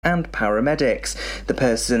and paramedics. The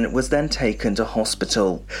person was then taken to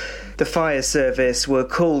hospital. The fire service were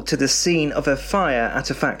called to the scene of a fire at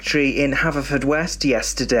a factory in Haverfordwest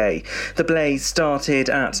yesterday. The blaze started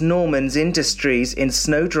at Norman's Industries in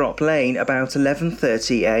Snowdrop Lane about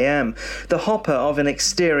 11:30 a.m. The hopper of an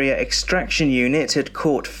exterior extraction unit had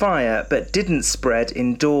caught fire but didn't spread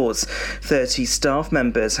indoors. 30 staff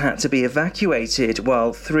members had to be evacuated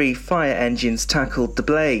while 3 fire engines tackled the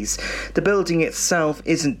blaze. The building itself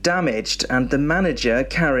isn't damaged, and the manager,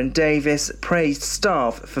 Karen Davis, praised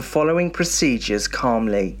staff for following procedures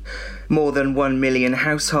calmly. More than 1 million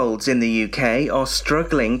households in the UK are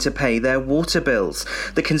struggling to pay their water bills.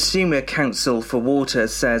 The Consumer Council for Water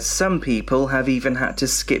says some people have even had to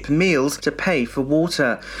skip meals to pay for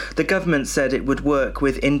water. The government said it would work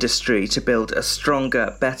with industry to build a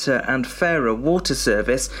stronger, better and fairer water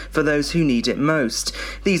service for those who need it most.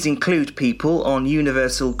 These include people on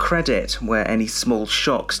universal credit, where any small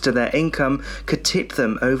shocks to their income could tip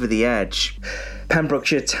them over the edge.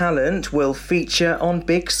 Pembrokeshire talent will feature on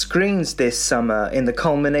big screens this summer in the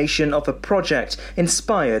culmination of a project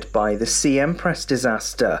inspired by the CM Press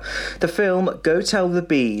disaster. The film Go Tell the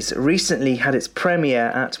Bees recently had its premiere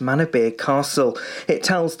at Manorbier Castle. It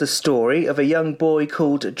tells the story of a young boy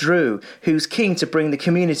called Drew, who's keen to bring the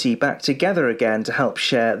community back together again to help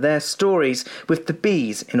share their stories with the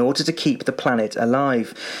bees in order to keep the planet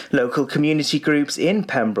alive. Local community groups in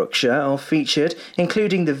Pembrokeshire are featured,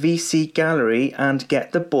 including the VC Gallery and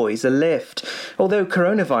Get the Boys a Lift. Although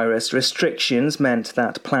coronavirus restrictions meant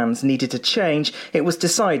that plans needed to change, it was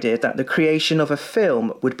decided that the creation of a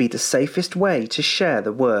film would be the safest way to share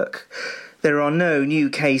the work. There are no new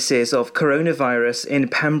cases of coronavirus in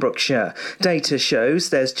Pembrokeshire. Data shows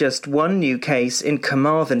there's just 1 new case in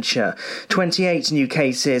Carmarthenshire. 28 new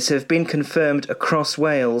cases have been confirmed across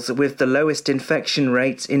Wales, with the lowest infection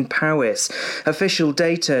rates in Powys. Official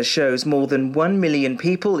data shows more than 1 million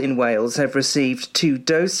people in Wales have received 2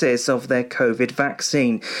 doses of their COVID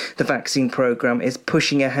vaccine. The vaccine programme is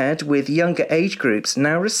pushing ahead, with younger age groups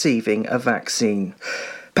now receiving a vaccine.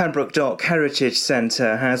 Pembroke Dock Heritage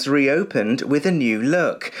Centre has reopened with a new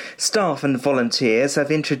look. Staff and volunteers have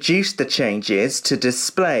introduced the changes to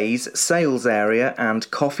displays, sales area and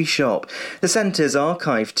coffee shop. The centre's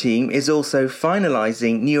archive team is also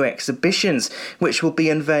finalising new exhibitions, which will be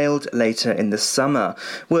unveiled later in the summer.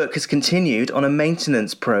 Work has continued on a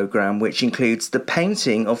maintenance programme which includes the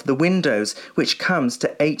painting of the windows, which comes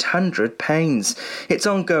to 800 panes. It's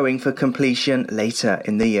ongoing for completion later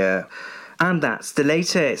in the year. And that's the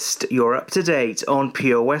latest. You're up to date on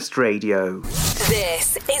Pure West Radio.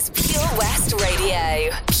 This is Pure West Radio.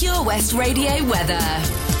 Pure West Radio weather.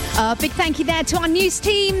 A big thank you there to our news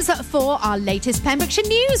teams for our latest Pembrokeshire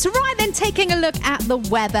news. Right then, taking a look at the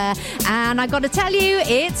weather. And I got to tell you,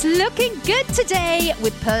 it's looking good today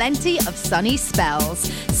with plenty of sunny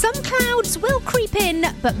spells. Some clouds will creep in,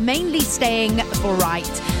 but mainly staying bright.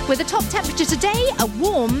 With a top temperature today, a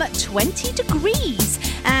warm 20 degrees.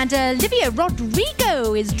 And Olivia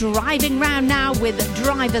Rodrigo is driving round now with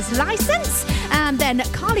driver's licence. And then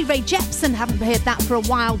Carly Rae Jepsen, haven't heard that for a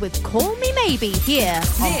while, with Call Me Maybe here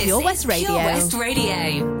on Pure West Radio. Pure West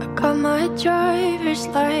Radio. I got my driver's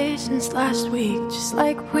license last week, just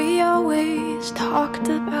like we always talked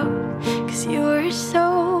about. Cause you were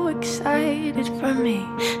so excited for me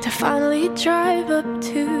to finally drive up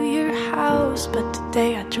to your house. But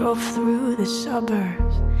today I drove through the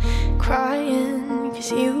suburbs crying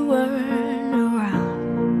cause you weren't around.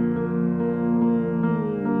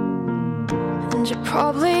 And you're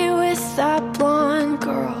probably with that blonde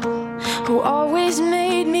girl who always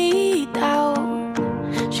made me doubt.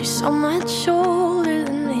 She's so much older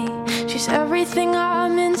than me. She's everything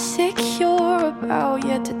I'm insecure about.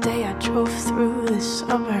 Yet today I drove through the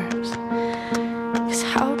suburbs. Cause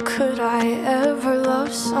how could I ever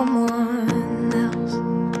love someone else?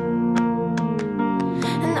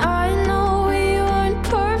 And I know we weren't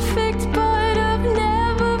perfect, but I've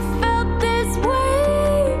never felt this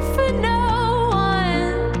way for no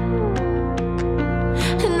one.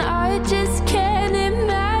 And I just can't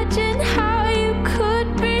imagine how you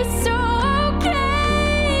could be so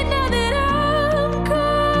okay now that I'm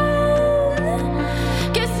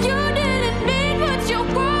gone. Guess you didn't mean what you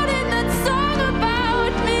wrote in that song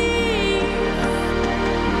about me.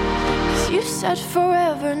 'Cause you said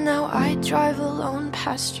forever, now I drive alone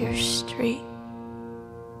past your street.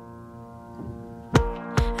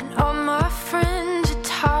 And all my friends are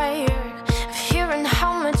tired of hearing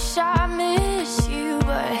how much I miss you,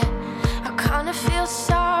 but I kinda feel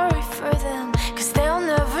sorry for them, 'cause they'll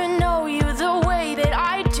never know you the way that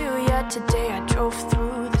I do. Yet today I drove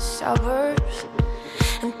through the suburbs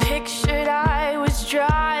and pictured I was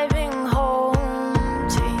driving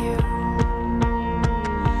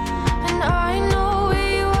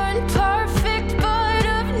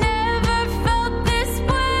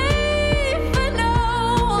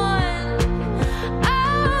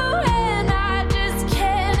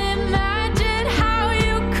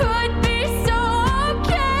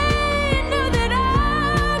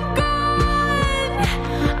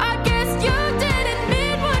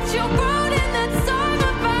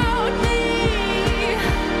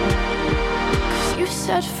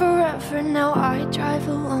said forever, now I drive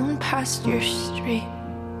alone past your street.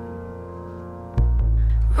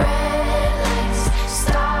 Red lights,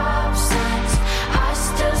 stop signs, I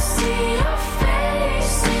still see your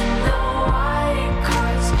face in the white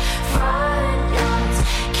cars, front yards,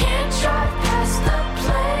 can't drive past the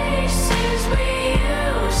places we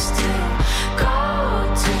used to go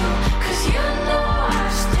to, 'cause you know I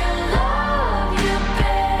still love you,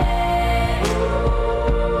 babe.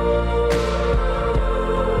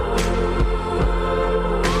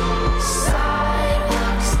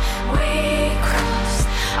 Sidewalks we crossed,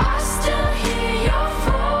 I still hear your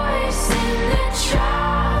voice in the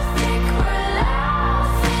traffic. We're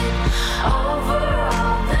laughing over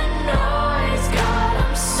all the noise. God,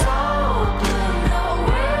 I'm so blue, no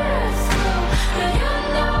we're through, but you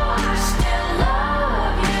know I still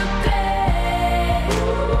love you, babe.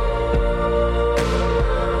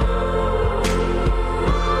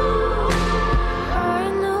 I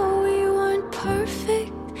know we weren't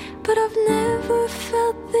perfect, but I've never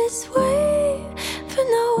felt this way for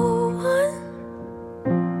no one.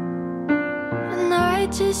 And I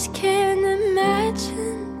just can't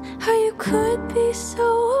imagine how you could be so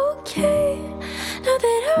okay now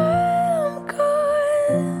that I'm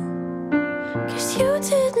gone. 'Cause you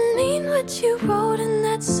didn't mean what you wrote in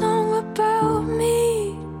that song about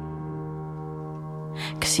me.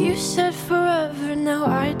 'Cause you said forever, now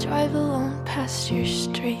I drive alone past your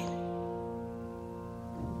street.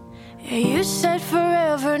 Yeah, you said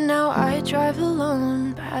forever, now I drive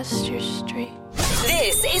alone past your street.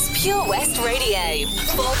 This is Pure West Radio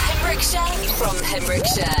for Pembrokeshire from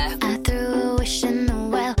Pembrokeshire. I threw a wish in the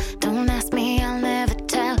well. Don't ask me, I'll never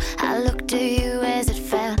tell. I looked at you as it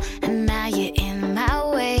fell, and now you're in my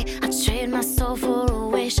way. I trade my soul for a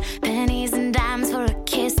wish, pennies and dimes for a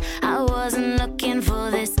kiss. I wasn't looking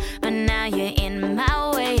for this, but now you're in my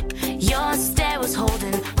way. Your stare was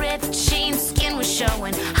holding, ripped jeans, skin was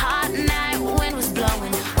showing. Hot night, wind was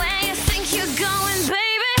blowing. Where you think you're going,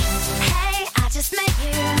 baby? Hey, I just met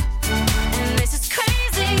you, and this is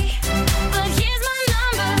crazy, but here's my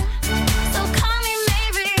number, so call me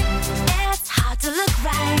maybe. It's hard to look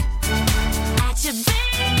right at you,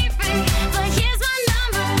 baby, but here's my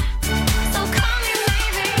number, so call me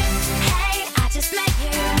maybe. Hey, I just met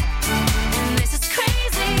you, and this is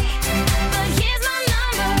crazy, but here's my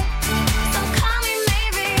number, so call me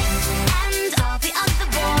maybe. And all the other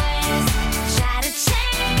boys try to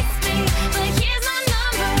chase me, but here's my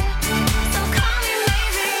number, so call me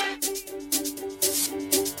maybe.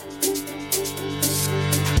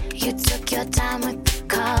 You took your time with the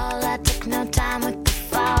call, I took no time with the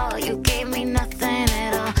fall. You gave me nothing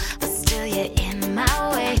at all, but still you're in my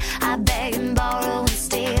way. I beg and borrow and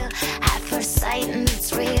steal at first sight, and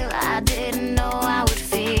it's real. I didn't know I would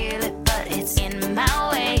feel it, but it's in my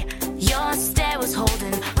way. Your stare was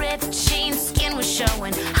holding, ripped jeans, skin was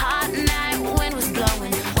showing. Hot night, wind was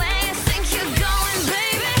blowing. Where you think you're going,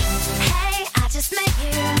 baby? Hey, I just met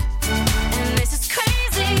you, and this is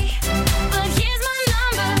crazy, but here's my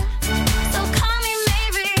number, so call me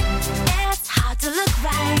maybe. It's hard to look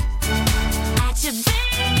right at you,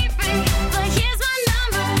 baby, but here's my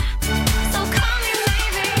number, so call me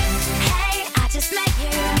maybe. Hey, I just met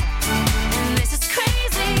you, and this is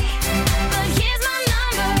crazy, but here's my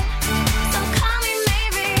number, so call me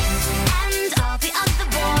maybe. And all the other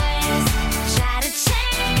boys try to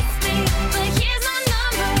chase me, but here's my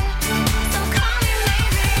number, so call me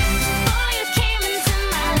maybe. Before you came into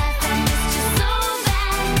my life, I missed you so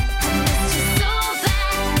bad, I missed you so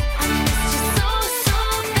bad, I missed you so, so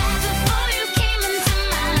bad. Before you came into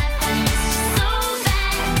my life, I missed you so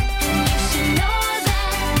bad, and you should know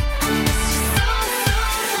that I missed you so,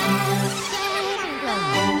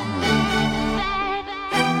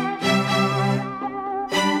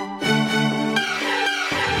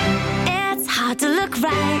 It's hard to look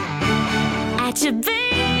right at you,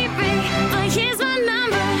 baby, but here's my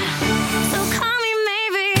number, so call me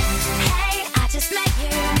maybe. Hey, I just met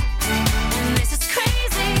you, and this is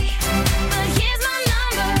crazy, but here's my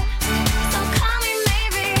number, so call me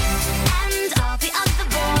maybe. And all the other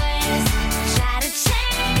boys try to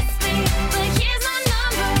chase me, but here's my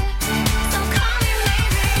number, so call me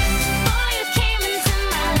maybe. Before you came into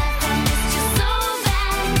my life, I missed you so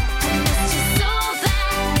bad, I missed you so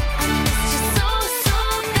bad, I missed you so, so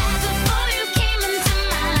bad. Before you came into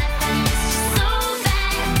my life, I missed you so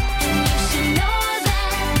bad, and you should know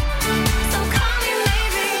that, so call me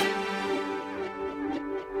maybe.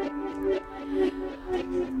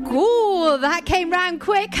 Ooh, that came round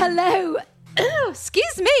quick. Hello. Oh,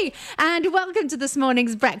 excuse me. And welcome to this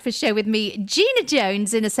morning's breakfast show with me, Gina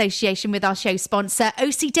Jones, in association with our show sponsor,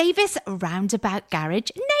 OC Davis Roundabout Garage,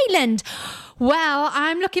 Neyland. Well,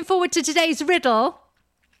 I'm looking forward to today's riddle.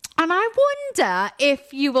 And I wonder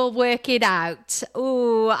if you will work it out.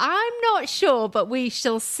 Oh, I'm not sure, but we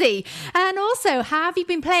shall see. And also, have you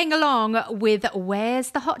been playing along with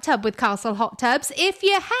Where's the Hot Tub with Castle Hot Tubs? If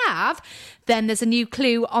you have, then there's a new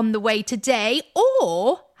clue on the way today.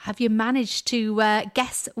 Or have you managed to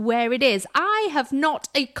guess where it is? I have not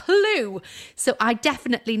a clue. So I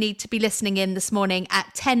definitely need to be listening in this morning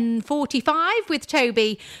at 10:45 with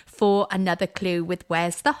Toby for another clue with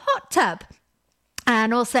Where's the Hot Tub?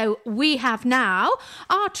 And also, we have now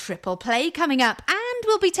our triple play coming up, and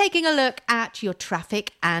we'll be taking a look at your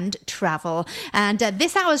traffic and travel. And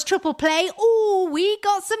this hour's triple play, we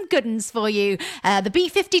got some good ones for you. The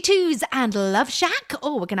B-52s and Love Shack.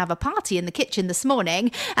 We're going to have a party in the kitchen this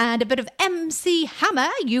morning. And a bit of MC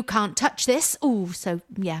Hammer, You Can't Touch This. So,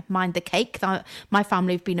 yeah, mind the cake. My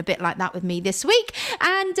family have been a bit like that with me this week.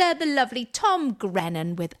 And the lovely Tom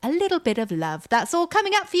Grennan with A Little Bit of Love. That's all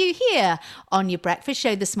coming up for you here on your breakfast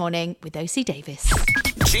show this morning with OC Davis.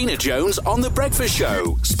 Gina Jones on The Breakfast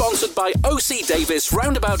Show, sponsored by OC Davis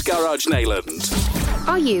Roundabout Garage, Neyland.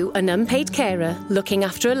 Are you an unpaid carer looking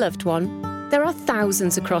after a loved one? There are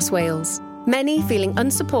thousands across Wales, many feeling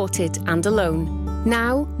unsupported and alone,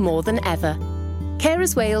 now more than ever.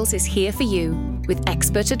 Carers Wales is here for you with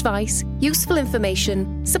expert advice, useful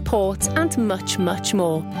information, support and much, much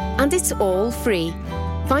more. And it's all free.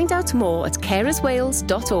 Find out more at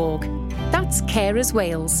carerswales.org. That's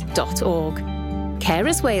carerswales.org.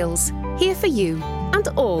 Carers Wales, here for you and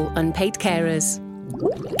all unpaid carers.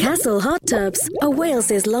 Castle Hot Tubs are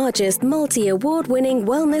Wales's largest multi-award-winning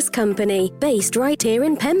wellness company based right here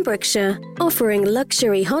in Pembrokeshire, offering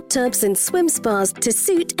luxury hot tubs and swim spas to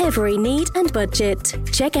suit every need and budget.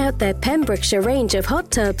 Check out their Pembrokeshire range of hot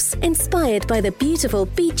tubs inspired by the beautiful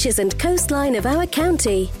beaches and coastline of our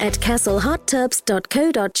county at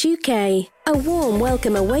castlehottubs.co.uk. A warm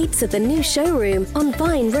welcome awaits at the new showroom on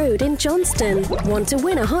Vine Road in Johnston. Want to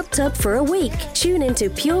win a hot tub for a week? Tune into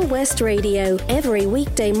Pure West Radio every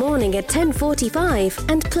weekday morning at 10:45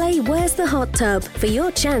 and play Where's the Hot Tub for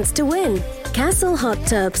your chance to win. Castle Hot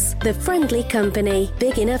Tubs, the friendly company,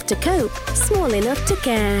 big enough to cope, small enough to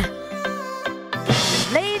care.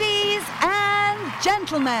 Ladies and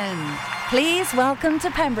gentlemen, please welcome to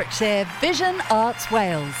Pembrokeshire Vision Arts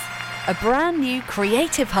Wales, a brand new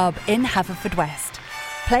creative hub in Haverfordwest,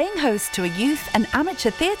 playing host to a youth and amateur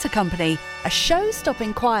theatre company, a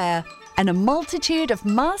show-stopping choir, and a multitude of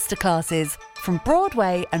masterclasses from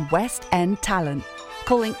Broadway and West End talent,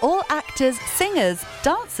 calling all actors, singers,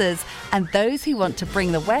 dancers, and those who want to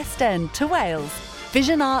bring the West End to Wales.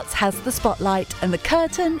 Vision Arts has the spotlight and the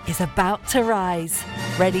curtain is about to rise.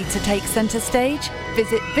 Ready to take centre stage?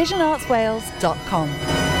 Visit visionartswales.com.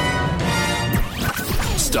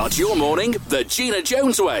 Start your morning the Gina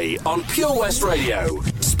Jones way on Pure West Radio.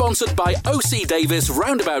 Sponsored by OC Davis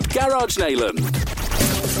Roundabout Garage, Neyland.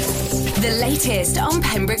 The latest on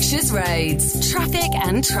Pembrokeshire's roads, traffic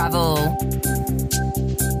and travel.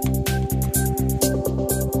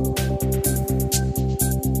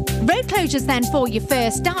 Road closures then for you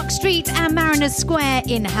first. Dark Street and Mariners Square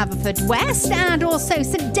in Haverfordwest, and also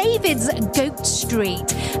St David's Goat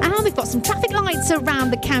Street. And we've got some traffic lights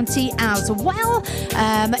around the county as well,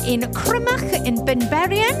 in Crymach, in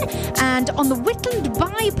Bunbury, and on the Whitland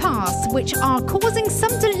Bypass, which are causing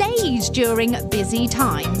some delays during busy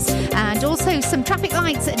times. And also some traffic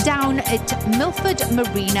lights down at Milford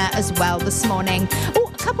Marina as well this morning. A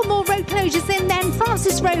couple more road closures in then.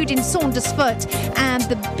 Francis Road in Saundersfoot and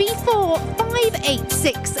the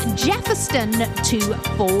B4586 Jefferston to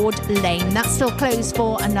Ford Lane. That's still closed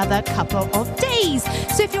for another couple of days.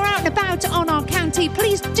 So if you're out and about on our county,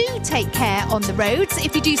 please do take care on the roads.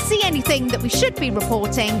 If you do see anything that we should be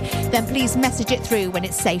reporting, then please message it through when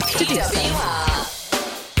it's safe to do so.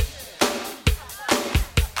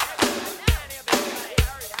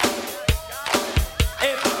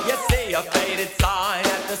 A faded sign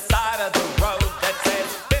at the side of the road that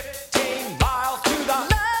says 15 miles to the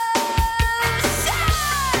Love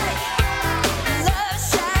Shack! Love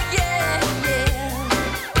Shack, yeah, yeah.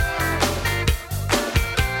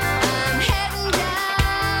 I'm heading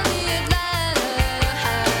down the Atlanta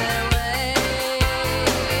highway,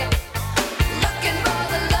 looking for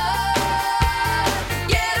the love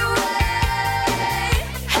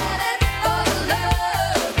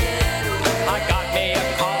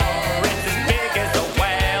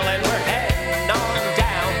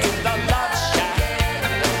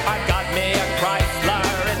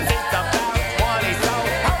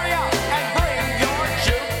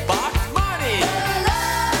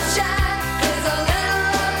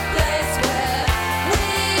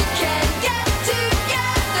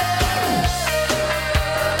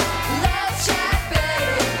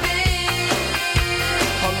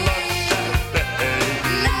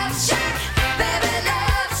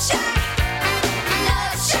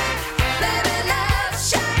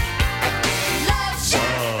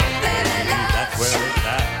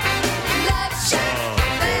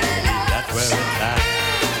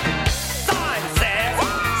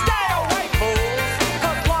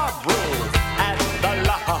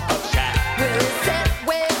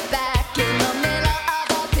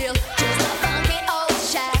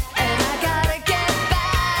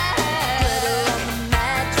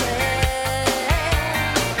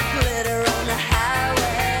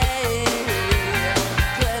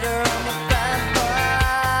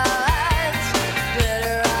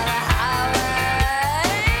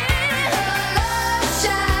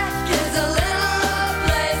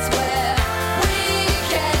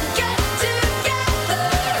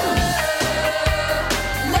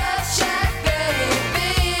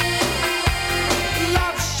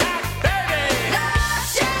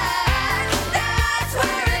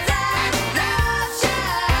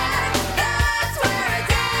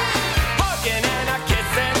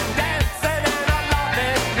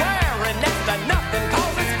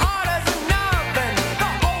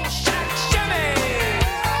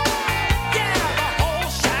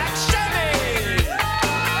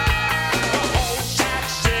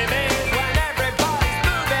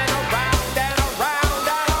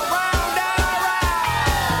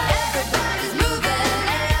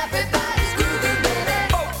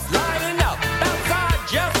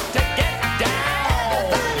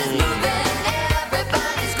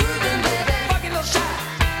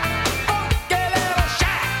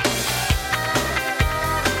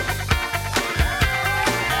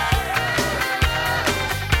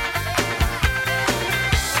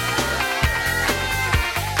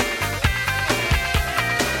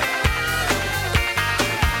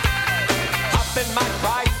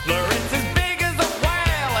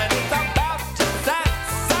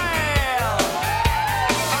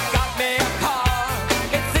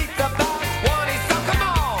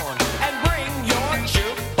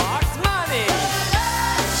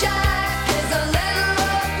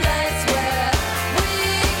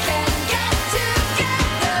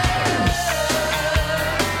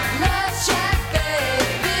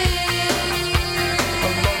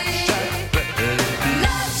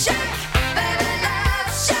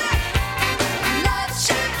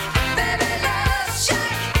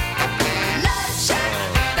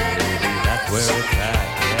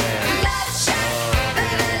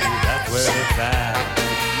where it's at.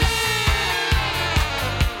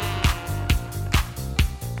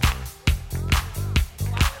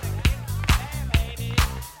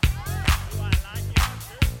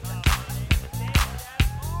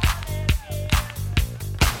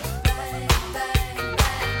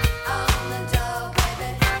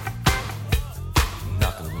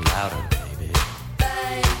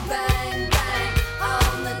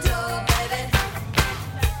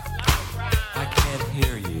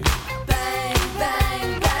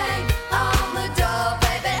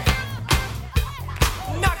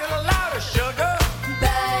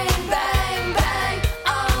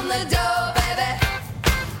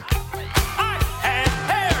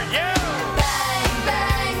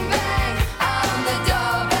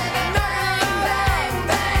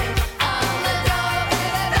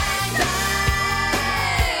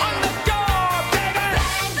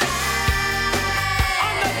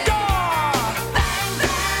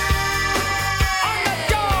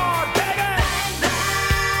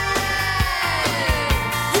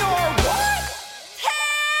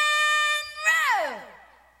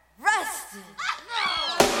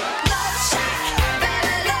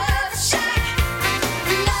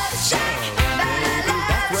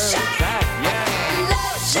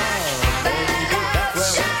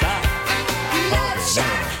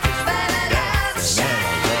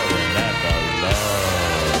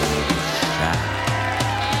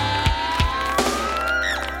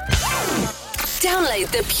 Download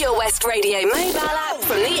the Pure West Radio mobile app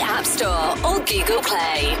from the App Store or Google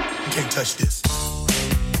Play. You can't touch this.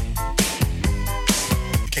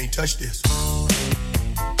 You can't touch this.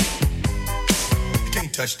 You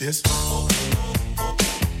can't touch this. You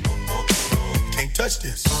can't touch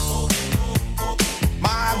this.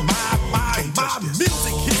 My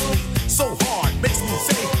music hits me so hard, makes me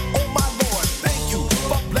say, oh my Lord, thank you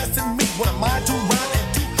for blessing me. What am I to rhyme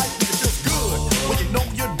and too hype? It feels good when you know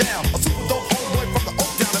you're down. A super dope homeboy from the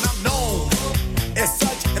Oak Town, and I'm known as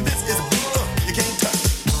such. And this is a beat you can't touch.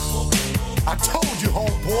 I told you,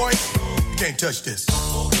 homeboy, you can't touch this.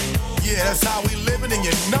 Yeah, that's how we living, and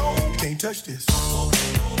you know you can't touch this.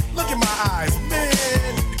 Look in my eyes,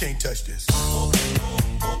 man, you can't touch this.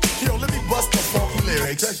 Yo, let me bust the funky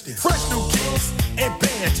lyrics. Fresh new kicks and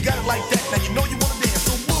bands, you got it like that. Now you know you wanna dance,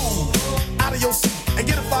 so move out of your seat and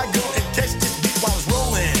get a fire girl and catch this beat while it's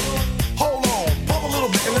rolling. Hold on, pump a little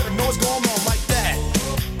bit and let them know what's going on like that,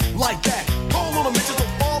 like that. Hold on a minute, just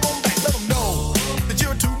fall on back, let them know that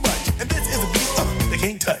you're too much. And this is a beat they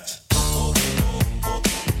can't touch.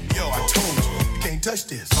 Yo, I told you, you can't touch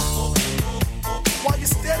this. Why you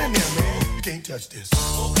standing there, man? You can't touch this.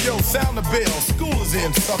 Yo, sound the bell, school is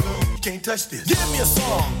in, sucker. You can't touch this. Give me a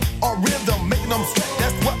song or rhythm, making them sweat.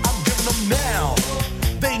 That's what I'm giving them now.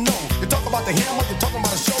 They know. You talk about the hammer, you're talking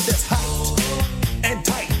about a show that's hyped and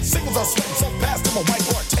tight. Singles are sweating so fast, them a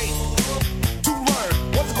whiteboard tape. To learn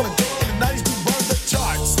what it's gonna take in the 90s to burn the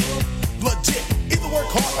charts. Legit. Either work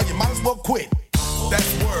hard or you might as well quit. That's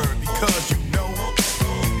word because you know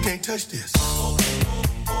you can't touch this.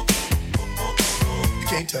 You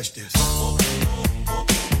can't touch this.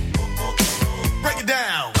 Break it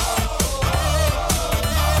down.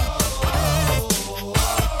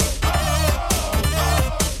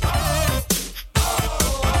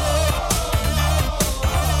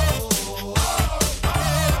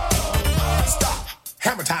 Stop.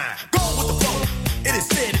 Hammer time. Go with the flow. It is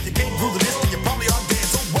said if you can't groove the list, then you probably are dead.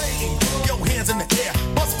 So wave your hands in the air.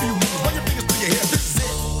 Bust a few moves. Run your fingers through your hair. This is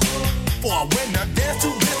it. For a winner, dance to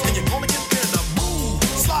this, and you're gonna get there. The move.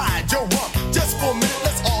 Slide your rump. Just for a minute,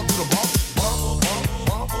 let's all do the bump.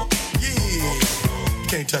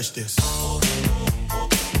 Can't touch this.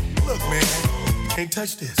 Look, man, you can't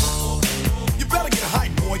touch this. You better get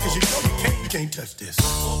hype, boy, cause you know you can't touch this.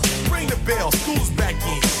 Ring the bell, school's back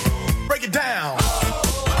in. Break it down.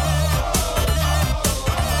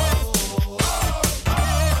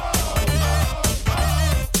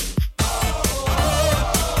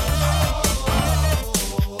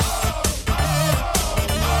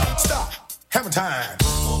 Stop. Hammer time.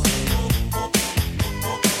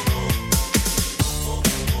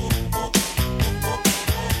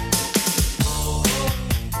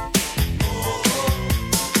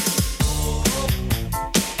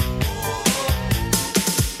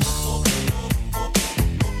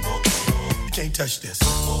 Touch this.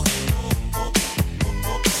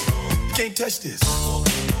 You can't touch this.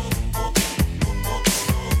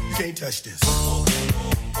 You can't touch this.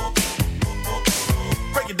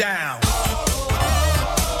 Break it down.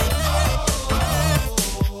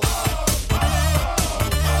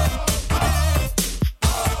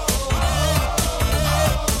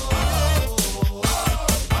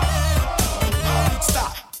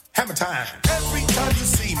 Hammer time. Every time you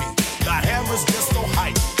see me, the hammer's just so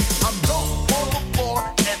hype. I'm dope on the floor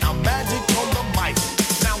and I'm magic on the mic.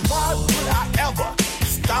 Now why would I ever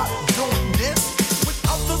stop doing this? With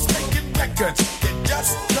others making records that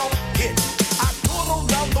just don't hit. I tour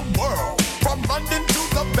around the world, from London to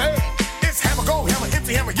the Bay. It's hammer, go hammer,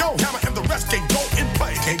 empty hammer, yo hammer, and the rest can go and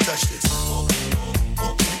play. Can't touch this.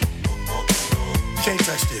 You can't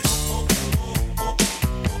touch this.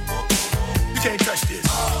 You can't touch this.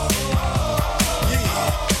 Yeah.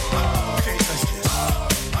 You can't touch this.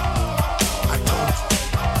 I told you.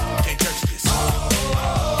 You can't touch this.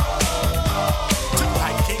 Too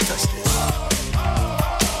high, you can't touch this.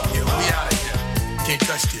 Yeah, we out of here. You can't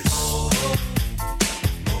touch this.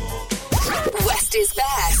 West is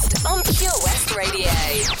best on Pure West Radio.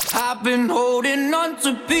 I've been holding on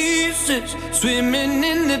to pieces, swimming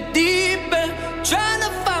in the deep end, trying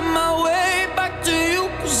to find my way back to you,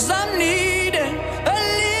 'cause I'm needing a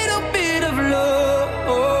little bit of love,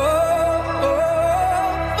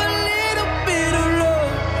 a little bit of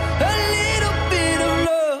love, a little bit of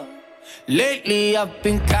love. Lately I've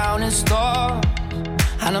been counting stars,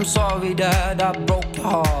 and I'm sorry that I broke your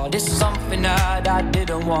heart. It's something that I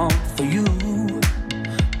didn't want for you,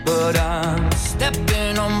 but I'm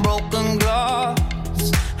stepping on broken glass,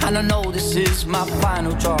 and I know this is my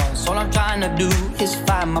final choice. All I'm trying to do is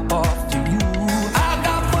find my path to you. I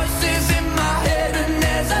got voices in my head and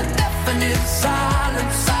there's a definite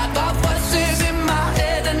silence. I got voices in my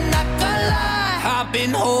head and I can't lie. I've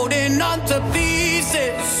been holding on to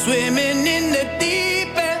pieces, swimming in the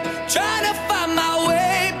deep end, trying to find my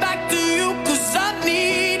way back to you, 'cause I'm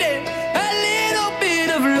needing a little bit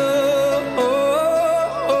of love,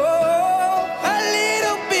 a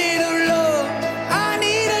little bit of love. I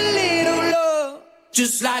need a little love,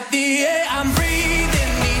 just like the air I'm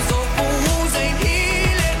breathing. These open wounds ain't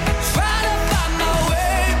healing. Trying to find my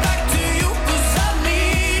way back to you, 'cause I'm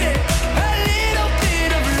needing a little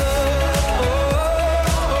bit of love,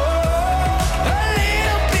 a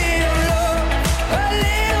little bit of love, a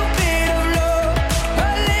little bit of love,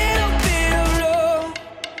 a little bit of love.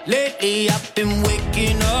 Lately I've been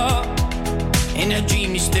waking up in a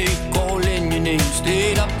dreamy state, calling your name,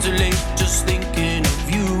 stayed up too late, just thinking of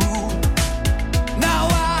you. Now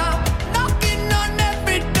I'm knocking on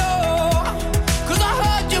every door, 'cause I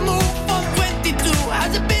heard you move from 22.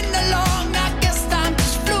 Has it been that long? I guess time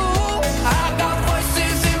just flew. I got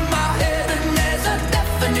voices in my head and there's a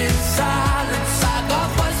definite silence. I got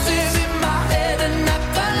voices in my head and I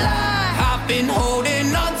can't lie. I've been holding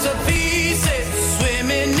on to pieces,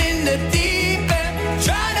 swimming in the deep end,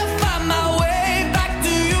 trying to find my way back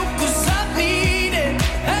to you, 'cause I'm needing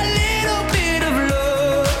a little bit of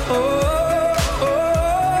love,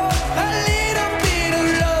 a little bit of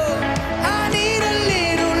love. I need a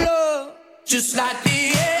little love, just like the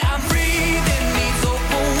air I'm breathing. These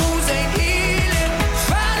open wounds ain't healing.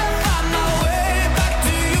 Trying to find my way back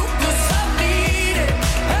to you, 'cause I'm needing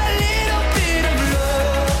a little bit of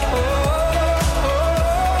love,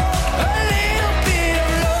 a little bit of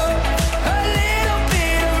love, a little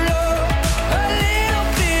bit of love, a little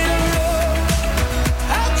bit of love.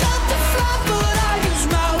 I tried to fly but I used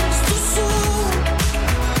my wings too soon.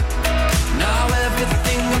 Now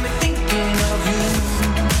everything got me thinking of you.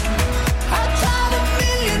 I tried a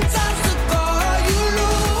million times to call you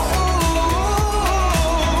loose.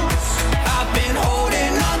 I've been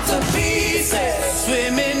holding on to pieces,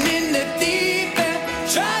 swimming in the deep end,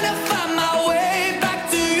 trying to find my way back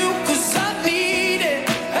to you, 'cause I'm needing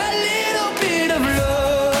a little bit of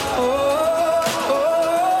love,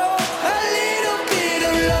 a little bit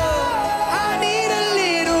of love. I need a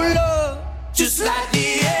little love, just like the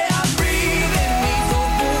air I'm breathing. These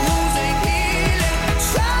open wounds ain't healing.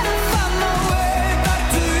 Trying to find my way back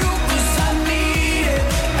to you, 'cause I need it.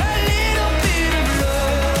 A little bit of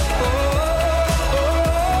love,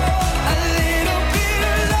 a little bit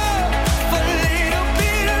of love, a little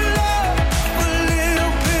bit of love, a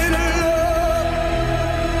little bit of love.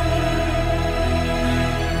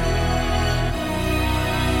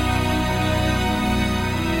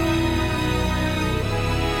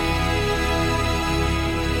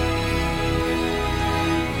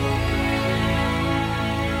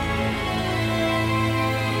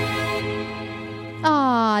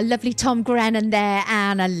 Ah, lovely Tom Grennan there,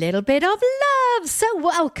 and a little bit of love. So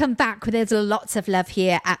welcome back. There's lots of love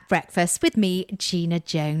here at breakfast with me, Gina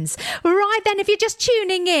Jones. Right then, if you're just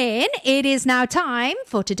tuning in, it is now time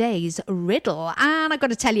for today's riddle. And I've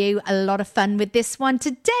got to tell you, a lot of fun with this one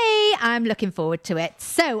today. I'm looking forward to it.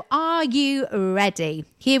 So are you ready?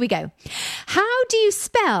 Here we go. How do you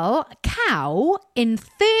spell cow in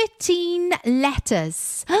 13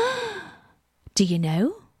 letters? Do you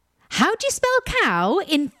know? How do you spell cow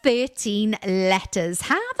in 13 letters?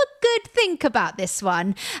 Have a good think about this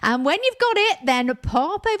one. And when you've got it, then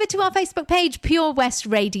pop over to our Facebook page, Pure West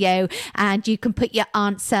Radio, and you can put your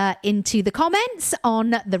answer into the comments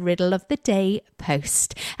on the Riddle of the Day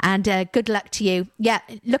post. And good luck to you. Yeah,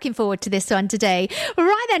 looking forward to this one today.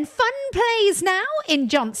 Right then, fun plays now in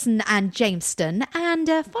Johnston and Jamestown, and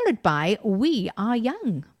followed by We Are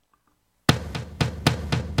Young.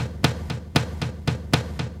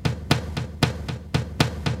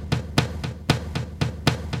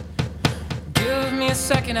 Give me a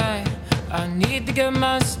second, I need to get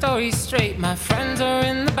my story straight. My friends are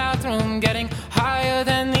in the bathroom getting higher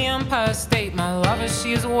than the Empire State. My lover,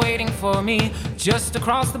 she is waiting for me just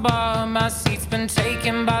across the bar. My seat's been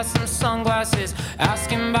taken by some sunglasses,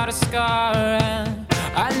 asking about a scar. And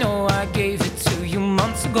I know I gave it to you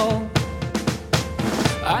months ago.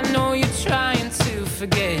 I know you're trying to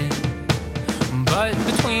forget, but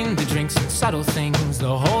between the drinks and subtle things,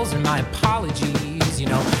 the holes in my apologies, you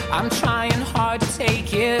know, I'm trying hard to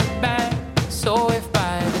take it back. So if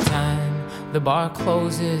by the time the bar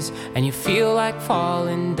closes and you feel like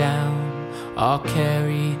falling down, I'll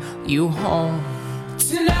carry you home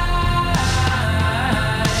tonight.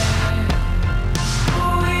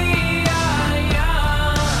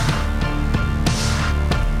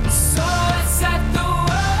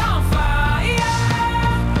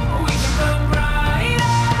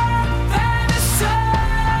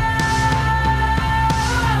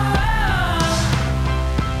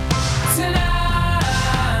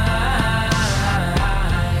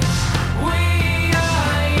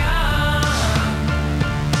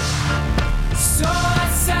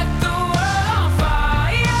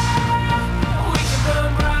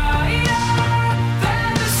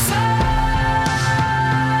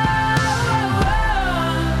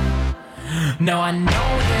 No, I know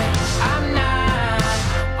that I'm not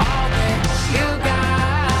all that you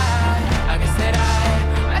got. I guess that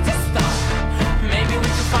I just thought maybe we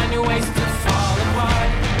could find new ways to fall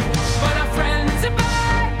apart. But our friends are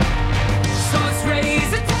back, so let's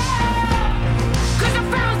raise a toast. 'Cause I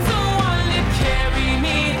found someone to carry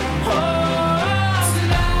me home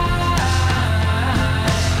tonight.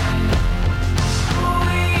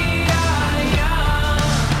 We are young,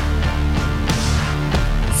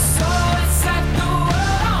 so let's set the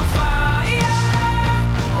world on fire.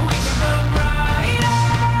 We can burn brighter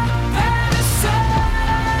than the sun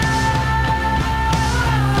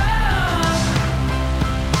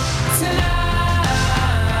tonight.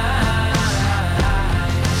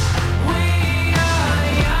 We are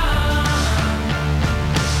young,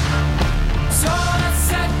 so let's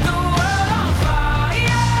set the world on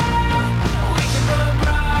fire. We can burn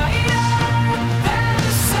brighter than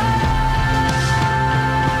the sun.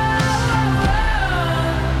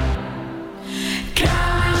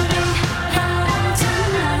 Counting home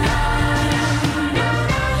tonight.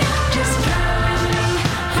 Just counting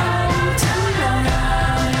home tonight.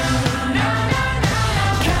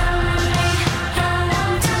 Counting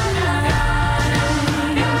home tonight.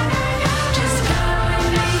 Just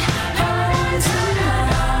counting home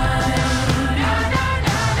tonight.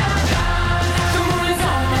 The moon is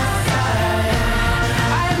on my side.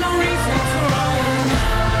 I have no reason to run.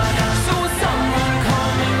 So will someone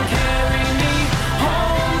come and carry me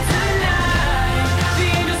home tonight? The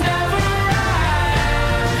angels never arrive,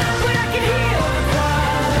 but I can hear the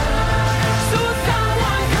choir. So will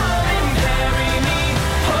someone come and carry me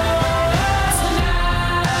home tonight?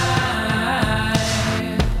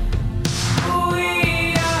 We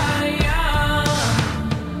are young,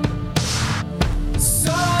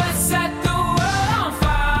 so let's set the world on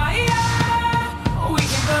fire. We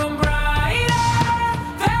can burn brighter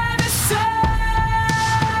than the sun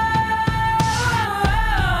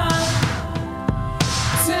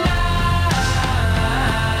tonight.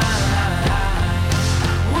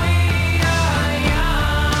 We are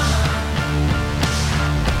young,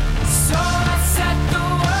 so let's set the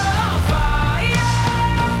world on fire.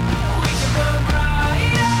 We can burn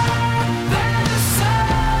brighter than the sun.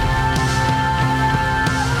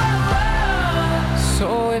 So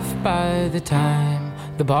if by the time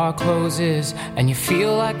the bar closes and you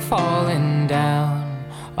feel like falling down,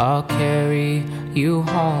 I'll carry you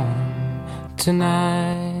home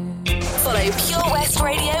tonight. Follow Pure West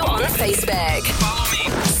Radio on Facebook.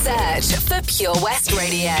 Search for Pure West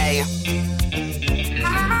Radio.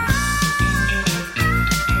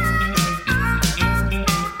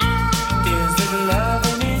 There's a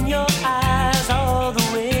loving in your eyes all the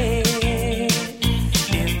way.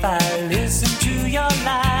 If I listen to your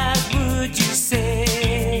lies, would you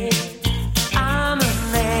say I'm a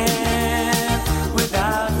man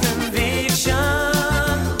without conviction?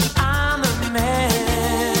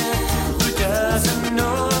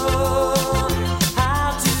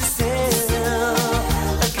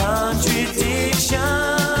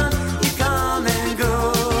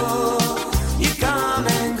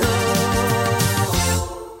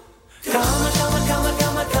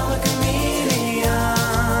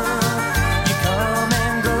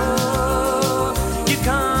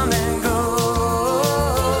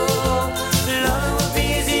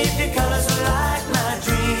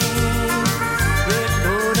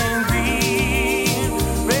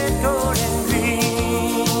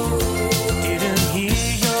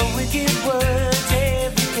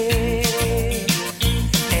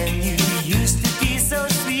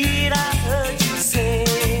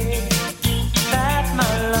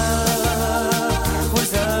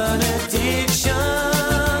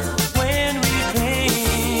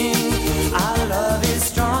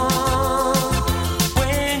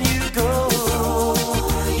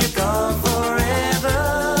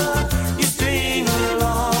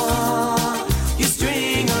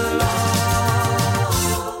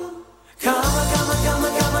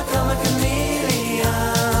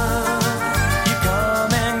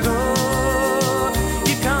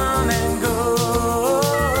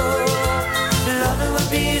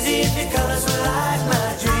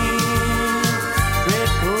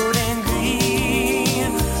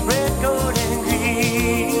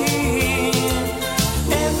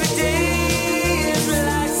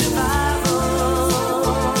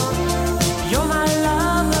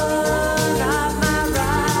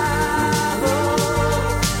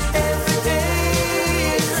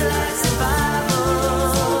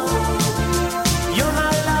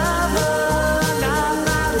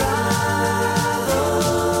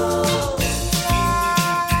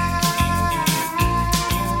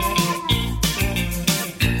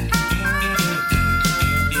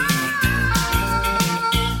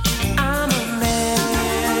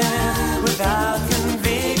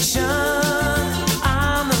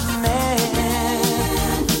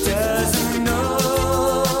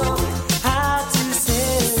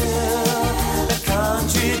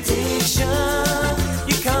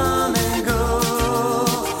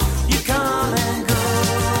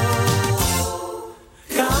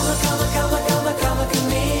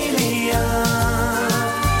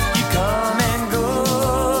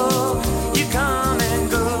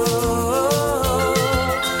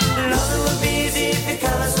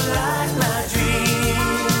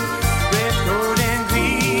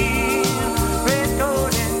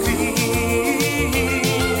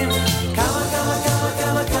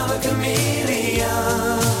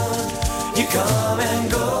 You come and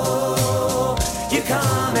go, you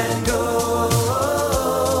come and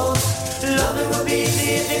go. Loving would be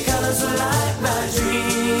easy if your colors were like my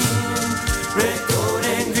dream. Red, gold,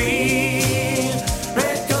 and green.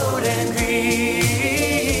 Red, gold, and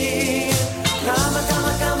green. Come on, come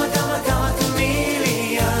on, come on, come on, come on,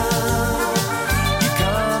 chameleon. You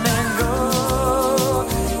come and go,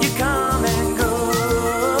 you come and go.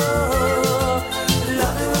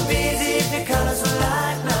 Loving would be easy if your colors were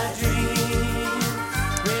like my dream.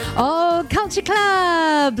 Oh, Culture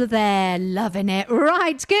Club, they're loving it.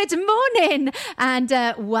 Right, good morning and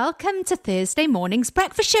welcome to Thursday morning's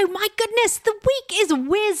breakfast show. My goodness, the week is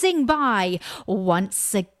whizzing by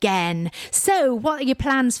once again. So what are your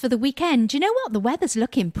plans for the weekend? You know what? The weather's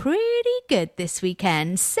looking pretty good this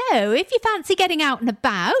weekend. So if you fancy getting out and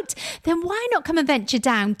about, then why not come and venture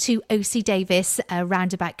down to OC Davis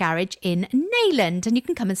Roundabout Garage in Neyland, and you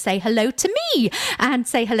can come and say hello to me and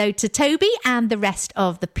say hello to Toby and the rest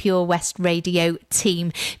of the Pure West Radio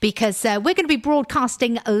team, because we're going to be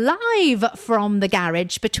broadcasting live from the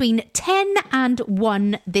garage between 10 and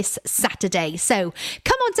 1 this Saturday. So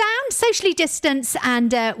come on down, socially distance,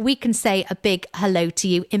 and we can say a big hello to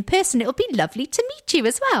you in person. It'll be lovely to meet you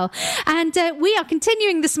as well. And we are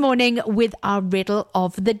continuing this morning with our riddle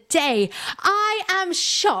of the day. I am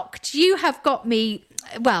shocked. You have got me.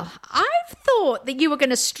 Well, I've thought that you were going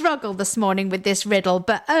to struggle this morning with this riddle,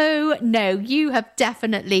 but oh no, you have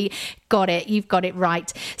definitely got it. You've got it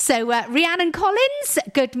right. So Rhiannon Collins,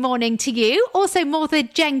 good morning to you. Also Martha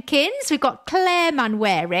Jenkins. We've got Claire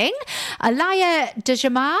Manwaring, Alaya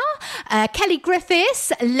Dejamar, Kelly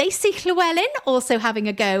Griffiths, Lacey Llewellyn also having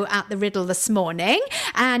a go at the riddle this morning,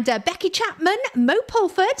 and Becky Chapman, Mo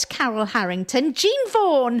Pulford, Carol Harrington, Jean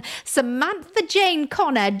Vaughan, Samantha Jane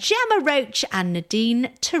Connor, Gemma Roach and Nadine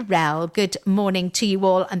Terrell. Good morning to you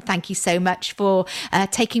all, and thank you so much for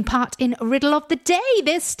taking part in Riddle of the Day.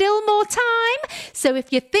 There's still more time, so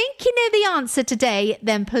if you think you know the answer today,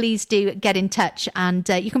 then please do get in touch, and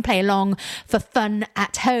you can play along for fun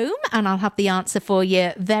at home, and I'll have the answer for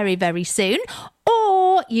you very, very soon.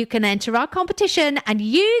 Or you can enter our competition and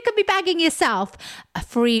you can be bagging yourself a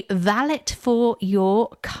free valet for your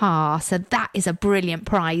car. So that is a brilliant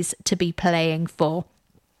prize to be playing for.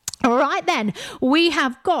 All right, then, we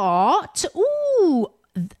have got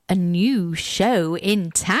a new show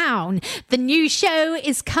in town. The new show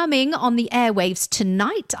is coming on the airwaves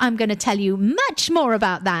tonight. I'm going to tell you much more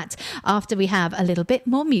about that after we have a little bit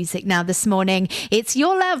more music now this morning. It's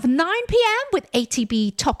Your Love, 9 p.m. with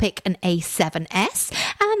ATB Topic and A7S,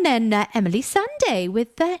 and then Emily Sunday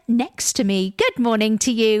with Next to Me. Good morning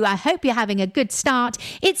to you. I hope you're having a good start.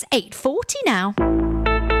 It's 8:40 now.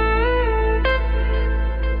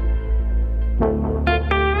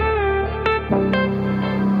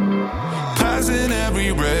 In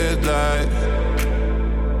every red light,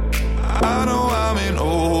 I know I'm in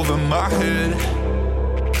over my head,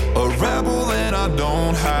 a rebel and I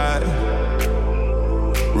don't hide.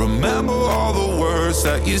 Remember all the words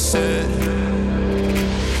that you said.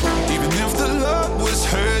 Even if the love was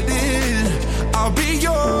hurting, I'll be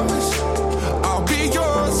yours, I'll be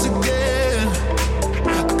yours again.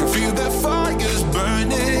 I can feel that fire's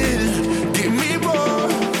burning, give me more.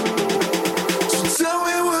 So tell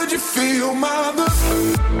me, would you feel my love?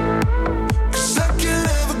 'Cause I can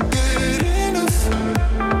never get enough.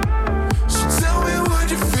 So tell me, would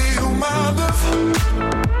you feel my love?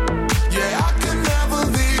 Yeah, I can never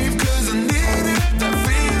leave 'cause I need it, that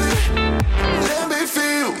feeling. Let me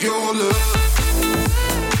feel your love.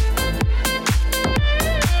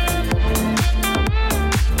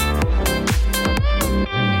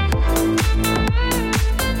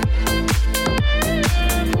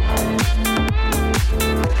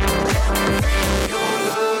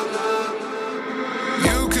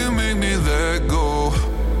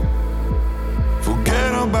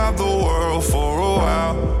 About the world for a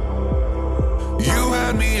while. You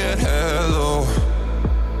had me at hello.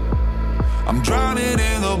 I'm drowning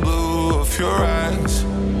in the blue of your eyes.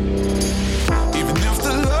 Even if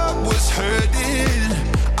the love was hurting,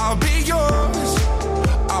 I'll be yours,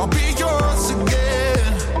 I'll be yours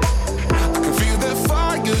again. I can feel that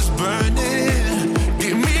fire's burning,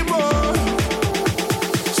 give me more.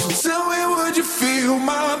 So tell me, would you feel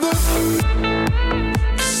my love?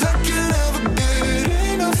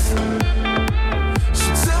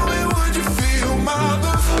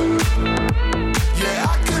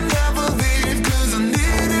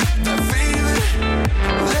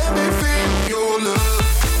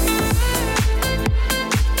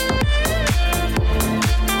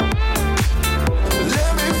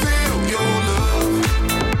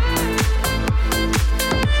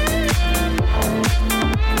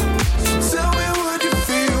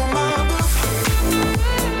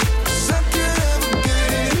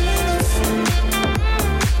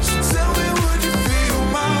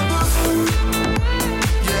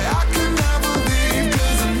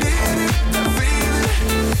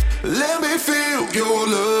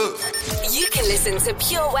 Listen to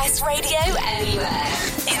Pure West Radio anywhere.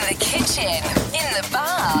 In the kitchen, in the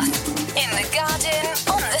bath, in the garden,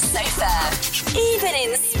 on the sofa, even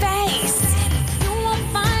in space. You won't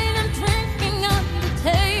find him drinking at the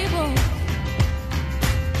table,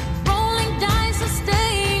 rolling dice or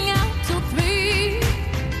staying out till 3.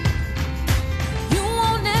 You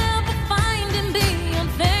won't ever find him being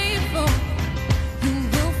unfaithful. You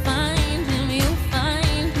will find him, you'll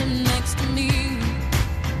find him next to me.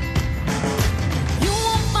 You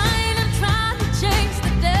won't find him trying to chase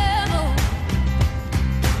the devil,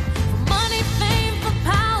 for money, fame, for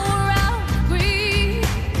power, out of greed.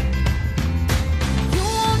 You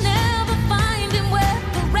won't ever find him where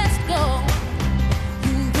the rest go.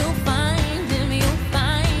 You will find him, you'll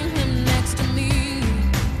find him next to me.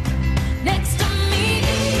 Next to me.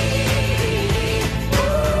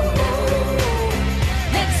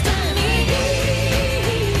 Next to me.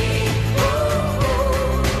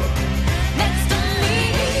 Next to me.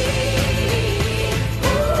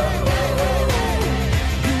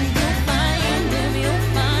 You'll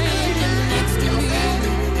find him next to me.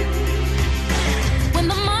 When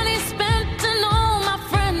the money's spent and all my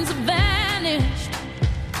friends have vanished,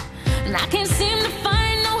 and I can't seem to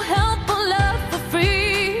find no help or love for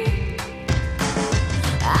free,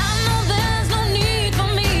 I know there's no need for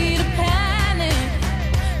me to panic,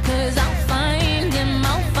 'cause I'll find him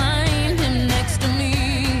next to me.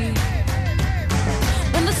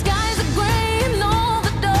 When the skies are gray and all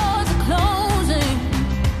the doors are closing,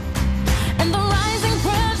 and the rising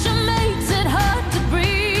pressure makes it hard to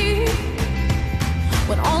breathe,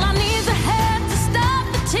 when all I need is a hand to stop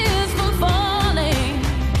the tears from falling,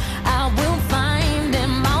 I will find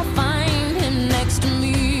him, I'll find him next to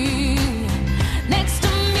me. Next to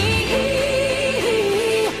me.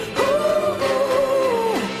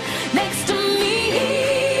 Ooh. Next to me.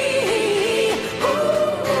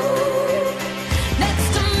 Ooh. Next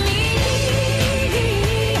to me.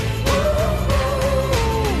 Ooh.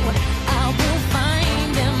 I will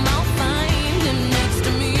find him, I'll find him next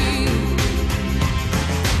to me.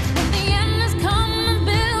 When the end has come and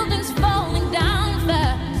buildings falling down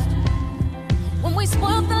fast, when we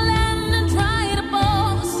spoil the land and dried up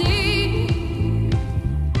all the sea,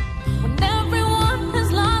 when everyone has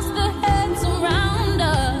lost their heads around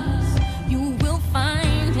us, you will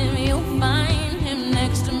find him, you'll find him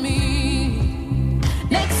next to me.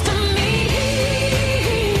 Next to me.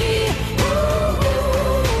 Ooh.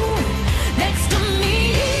 Next to me.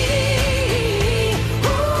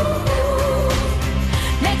 Ooh.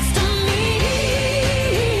 Next to me.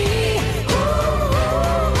 Ooh.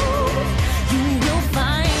 You will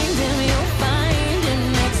find him, you'll find him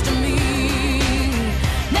next to me.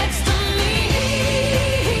 Next to me.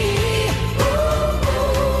 Ooh.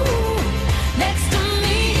 Next to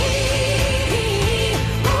me.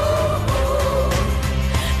 Ooh.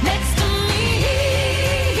 Next to me.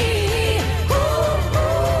 Ooh.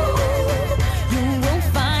 You will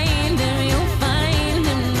find him, you'll find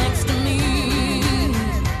him next to me.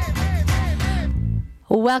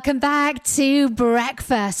 Welcome back to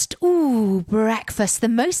breakfast. Ooh, breakfast, the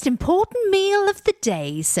most important meal of the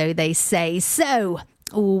day, so they say. So,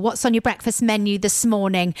 what's on your breakfast menu this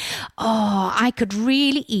morning? Oh, I could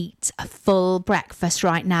really eat a full breakfast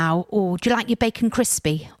right now. Oh, do you like your bacon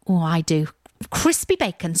crispy? Oh, I do. Crispy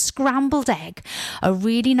bacon, scrambled egg, a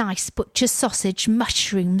really nice butcher's sausage,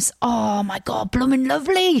 mushrooms. Oh my God, blooming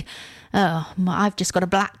lovely. Oh, I've just got a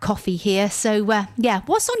black coffee here. So, yeah,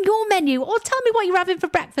 what's on your menu? Or tell me what you're having for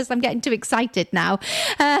breakfast. I'm getting too excited now.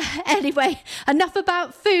 Anyway, enough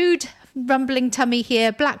about food. Rumbling tummy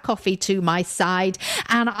here, black coffee to my side,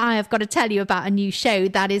 and I have got to tell you about a new show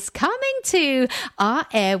that is coming to our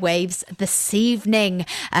airwaves this evening.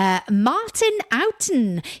 Martin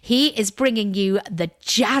Outen, he is bringing you the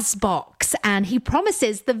Jazz Box, and he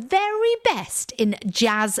promises the very best in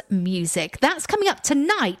jazz music. That's coming up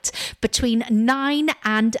tonight between 9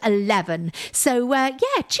 and 11. So, yeah,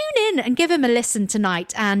 tune in and give him a listen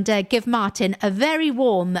tonight, and give Martin a very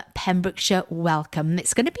warm Pembrokeshire welcome.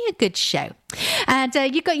 It's going to be a good show. And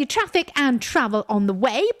you've got your traffic and travel on the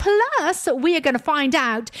way. Plus, we are going to find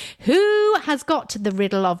out who has got the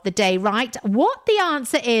riddle of the day right, what the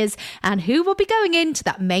answer is, and who will be going into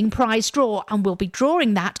that main prize draw. And we'll be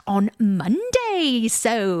drawing that on Monday.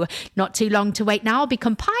 So, not too long to wait now. I'll be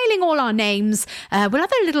compiling all our names. We'll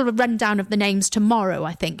have a little rundown of the names tomorrow,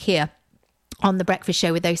 I think, here on The Breakfast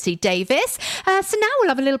Show with OC Davis. So now we'll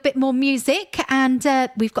have a little bit more music, and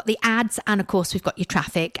we've got the ads, and of course we've got your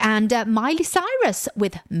traffic, and Miley Cyrus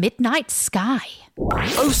with Midnight Sky.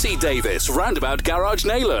 OC Davis Roundabout Garage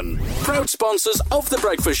Neyland, proud sponsors of The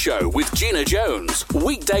Breakfast Show with Gina Jones,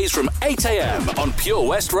 weekdays from 8 a.m. on Pure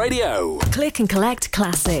West Radio. Click and collect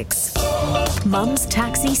classics. Mum's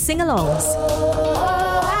taxi sing-alongs.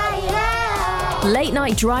 Late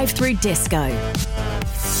night drive-through disco.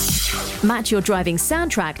 Match your driving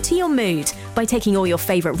soundtrack to your mood by taking all your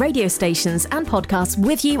favourite radio stations and podcasts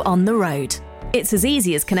with you on the road. It's as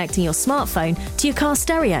easy as connecting your smartphone to your car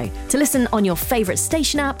stereo to listen on your favourite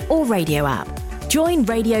station app or radio app. Join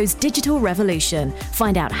radio's digital revolution.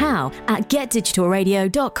 Find out how at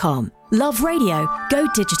getdigitalradio.com. Love radio, go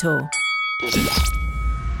digital.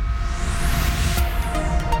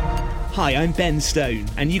 Hi, I'm Ben Stone,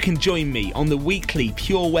 and you can join me on the weekly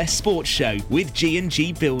Pure West Sports Show with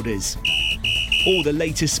G&G Builders. All the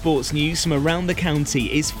latest sports news from around the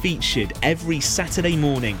county is featured every Saturday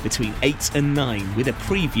morning between 8 and 9 with a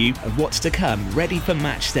preview of what's to come ready for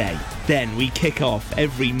match day. Then we kick off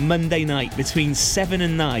every Monday night between 7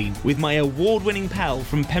 and 9 with my award-winning pal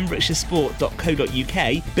from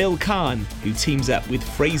pembrokeshiresport.co.uk, Bill Kahn, who teams up with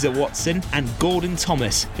Fraser Watson and Gordon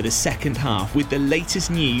Thomas for the second half with the latest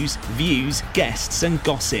news, views, guests and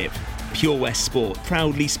gossip. Pure West Sport,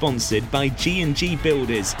 proudly sponsored by G&G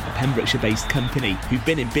Builders, a Pembrokeshire-based company who've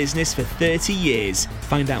been in business for 30 years.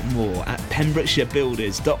 Find out more at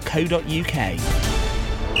pembrokeshirebuilders.co.uk.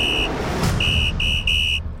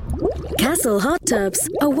 Castle Hot Tubs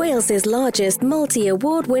are Wales's largest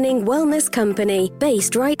multi-award-winning wellness company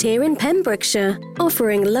based right here in Pembrokeshire,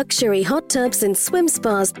 offering luxury hot tubs and swim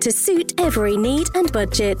spas to suit every need and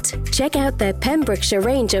budget. Check out their Pembrokeshire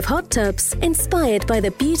range of hot tubs inspired by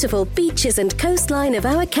the beautiful beaches and coastline of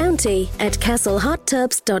our county at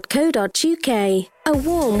castlehottubs.co.uk. A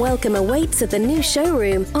warm welcome awaits at the new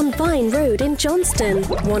showroom on Vine Road in Johnston.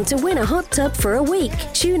 Want to win a hot tub for a week?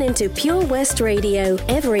 Tune into Pure West Radio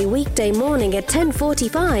every weekday morning at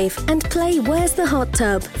 10:45 and play Where's the Hot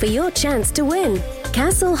Tub for your chance to win.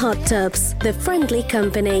 Castle Hot Tubs, the friendly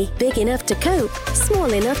company, big enough to cope,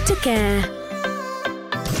 small enough to care.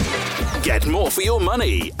 Get more for your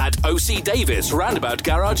money at OC Davis Roundabout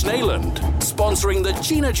Garage Neyland, sponsoring the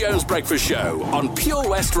Gina Jones Breakfast Show on Pure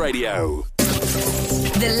West Radio.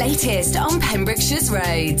 The latest on Pembrokeshire's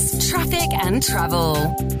roads, traffic and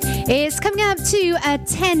travel. It's coming up to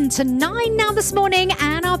 10 to 9 now this morning,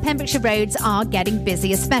 and our Pembrokeshire roads are getting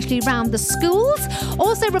busy, especially around the schools.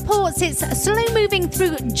 Also reports it's slow moving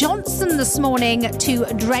through Johnston this morning to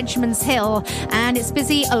Dredgeman's Hill, and it's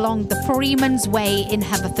busy along the Freeman's Way in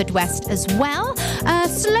Haverfordwest as well.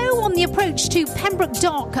 Slow on the approach to Pembroke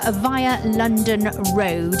Dock via London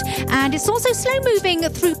Road, and it's also slow moving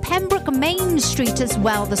through Pembroke Main Street as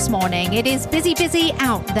well this morning. It is busy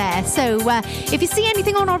out there, so if you see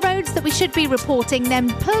anything on our roads that we should be reporting, then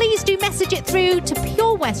please do message it through to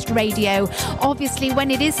Pure West Radio, obviously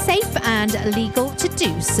when it is safe and legal to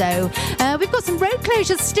do so. We've got some road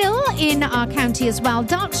closures still in our county as well.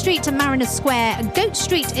 Dark Street to Mariner Square, Goat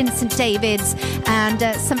Street in St David's, and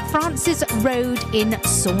St Francis Road in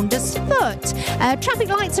Saundersfoot. Traffic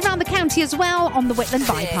lights around the county as well on the Whitland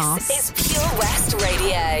Bypass. This is Pure West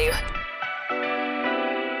Radio.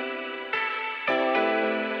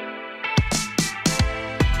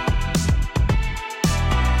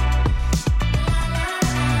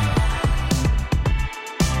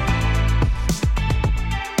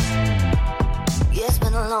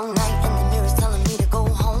 Long night and the mirror's telling me to go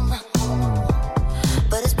home,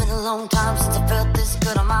 but it's been a long time since I felt this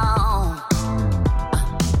good on my own.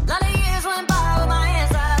 Lot of years went by with my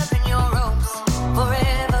hands tied up in your ropes,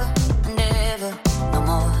 forever and ever, no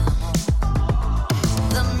more.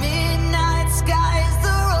 The midnight sky is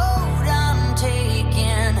the road I'm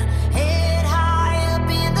taking, head high up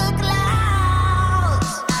in the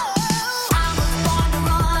clouds. I was born to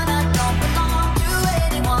run, I don't belong to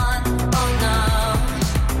anyone, oh no.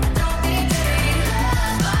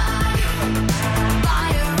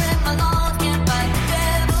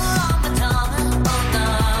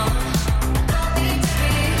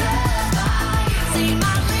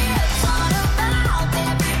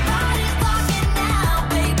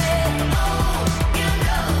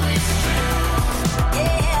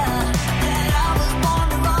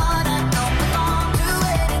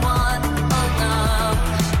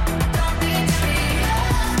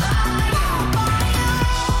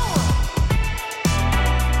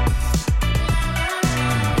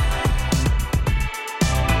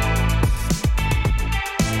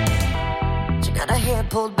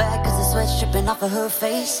 Pulled back cause the sweat's dripping off of her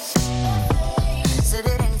face. said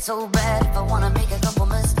it ain't so bad if I wanna make a couple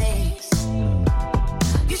mistakes.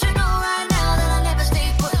 You should know right now that I never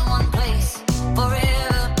stay put in one place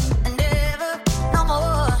forever and ever, no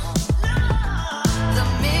more. The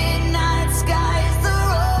midnight sky is the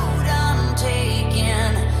road I'm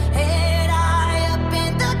taking, head high up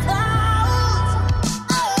in the clouds.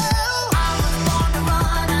 Oh, I was born to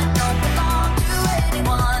run, I don't belong to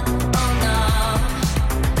anyone. Oh no,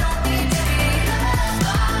 don't need to be loved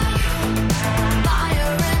by you.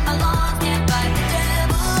 Fire in my lungs, can't fight the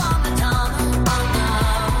devil on my tongue. Oh no,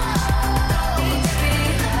 don't need to be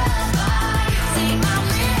loved by you. See my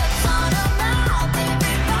lips on a mouth,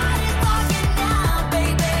 everybody's talking now,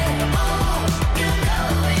 baby. Oh, you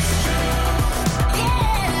know it's true.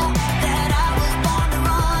 Yeah, that I was born to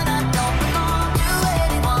run, I don't belong to anyone.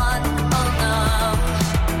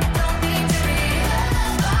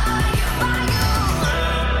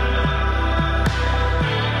 Oh no,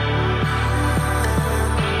 don't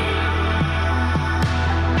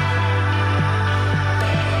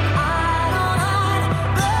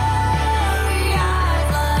need to be loved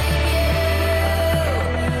by you,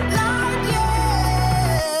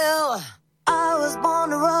 I was born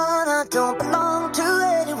to run, I don't belong to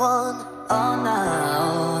anyone. Oh no,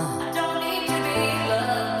 I don't need to be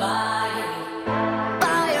loved by you.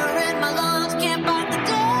 Fire in my lungs, can't fight the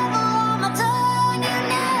devil on my tongue. You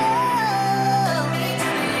know, don't need to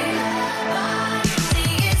be loved by you.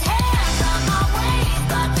 See his hands on my waist,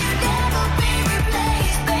 but you never be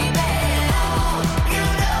replaced, baby. Oh, you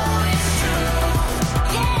know it's true.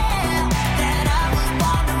 Yeah, that I was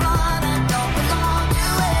born to run, I don't belong to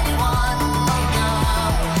anyone. Oh no,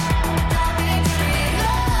 don't need to be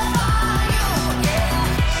loved by you. Yeah.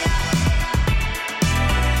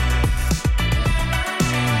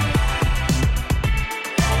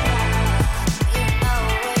 You know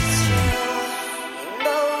it's true. You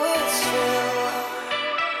know it's true.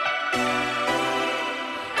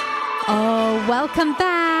 Oh, welcome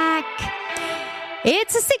back.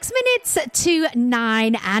 It's 6 minutes to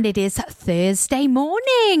 9 and it is Thursday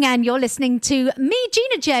morning and you're listening to me,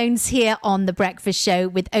 Gina Jones, here on The Breakfast Show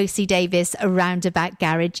with OC Davis, a roundabout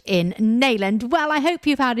garage in Neyland. Well, I hope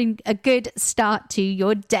you've had a good start to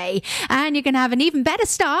your day and you're going to have an even better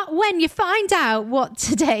start when you find out what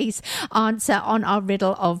today's answer on our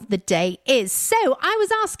riddle of the day is. So I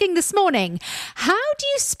was asking this morning, how do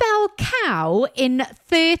you spell cow in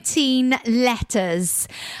 13 letters?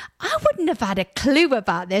 I wouldn't have had a clue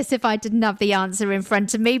about this if I didn't have the answer in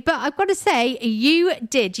front of me, but I've got to say, you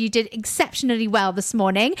did exceptionally well this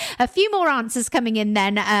morning. A few more answers coming in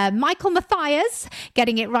then. Michael Matthias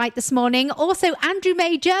getting it right this morning. Also, Andrew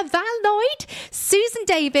Major, Val Lloyd, Susan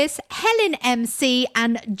Davis, Helen MC,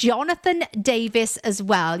 and Jonathan Davis as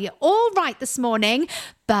well. You're all right this morning.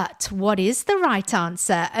 But what is the right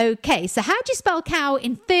answer? Okay, so how do you spell cow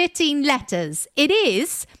in 13 letters? It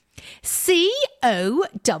is C-O-W.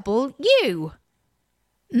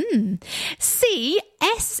 C-S-E-E-O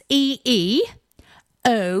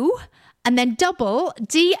and then double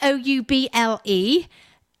D-O-U-B-L-E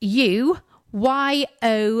U-Y-O-U.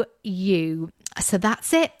 So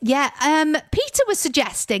that's it. Yeah. Peter was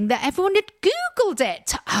suggesting that everyone had Googled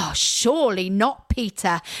it. Oh, surely not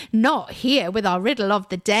Peter. Not here with our riddle of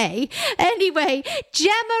the day. Anyway,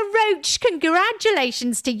 Gemma Roach,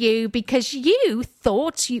 congratulations to you because you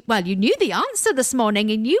thought, you knew the answer this morning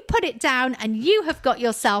and you put it down and you have got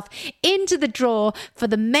yourself into the draw for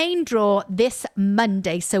the main draw this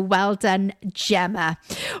Monday. So well done, Gemma.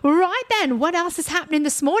 Right then, what else is happening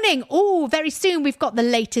this morning? Oh, very soon we've got the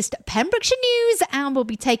latest Pembrokeshire news and we'll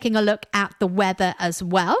be taking a look at the weather as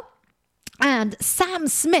well. And Sam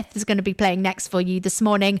Smith is going to be playing next for you this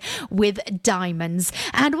morning with Diamonds.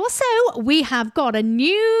 And also, we have got a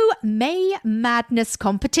new May Madness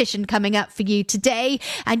competition coming up for you today.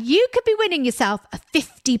 And you could be winning yourself a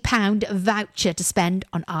 £50 voucher to spend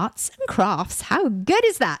on arts and crafts. How good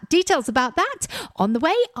is that? Details about that on the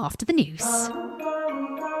way after the news.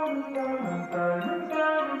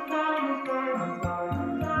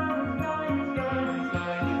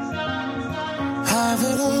 Have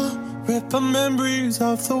it all, rip the memories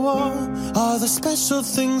of the war. All the special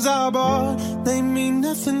things I bought, they mean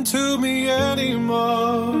nothing to me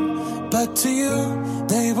anymore. But to you,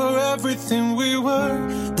 they were everything we were.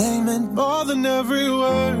 They meant more than every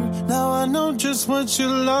word. Now I know just what you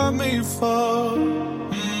love me for.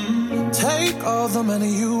 Take all the money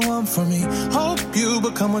you want from me. Hope you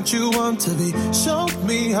become what you want to be. Show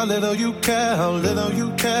me how little you care, how little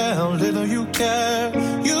you care, how little you care.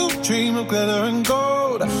 You dream of glitter and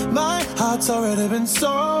gold. My heart's already been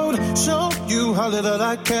sold. Show you how little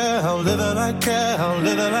I care, how little I care, how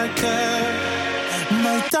little I care. My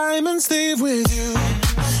My diamonds leave with you.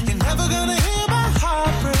 You're never gonna hear my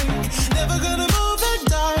heart break. Never gonna move in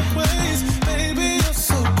dark ways. Baby, you're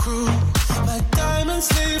so cruel. My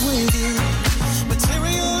diamonds leave with you.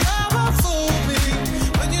 Material never fool me.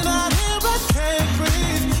 When you're not here, I can't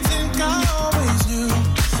breathe. Think I always knew.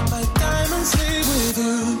 My diamonds leave with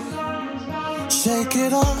you. Shake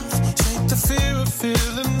it off. Shake the fear of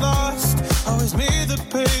feeling lost. Always me that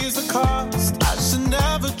pays the cost. I should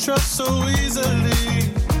never trust so easily.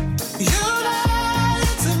 You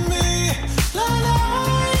lied to me,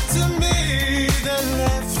 lied to me. Then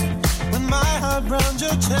left with my heart round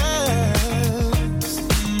your chest.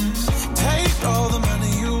 Take all the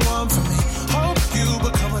money you want from me. Hope you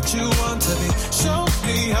become what you want to be. Show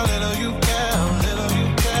me how little you care, how little you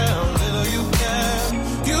care, how little you care.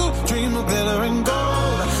 You dream of glitter and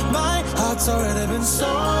gold. My heart's already been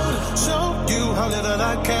sold. Show you how little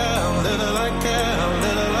I care, how little I care, how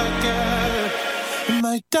little I care.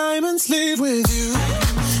 My diamonds leave with you.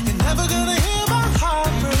 You're never gonna hear my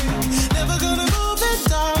heart break. Never gonna move in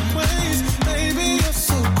dark ways. Baby, you're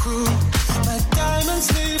so cruel. My diamonds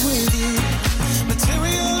leave with you.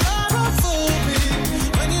 Material never fool me.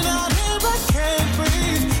 When you're not here, I can't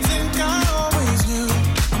breathe. Think I always knew.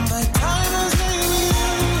 My diamonds leave with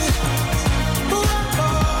you. Ooh, oh,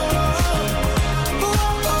 oh. Ooh,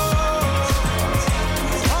 oh, oh.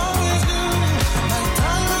 Always knew. My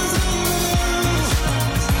diamonds leave with you.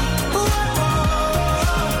 Ooh, oh, oh.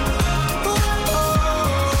 Ooh, oh, oh.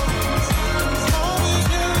 Always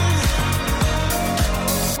knew.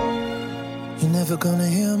 You're never gonna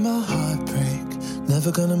hear my heart break.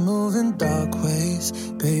 Never gonna move in dark ways.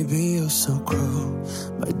 Baby, you're so cruel.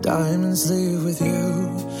 My diamonds leave with you.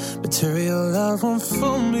 Material love won't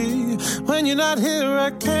fool me. When you're not here,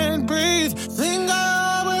 I can't breathe. Think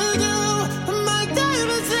I always do. My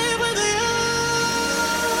diamonds leave with you.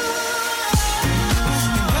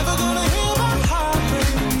 You're never gonna hear my heart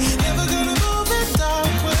break. Never gonna move in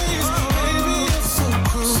dark ways. Baby, you're so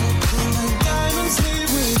cruel. My diamonds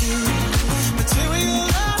leave with you. Material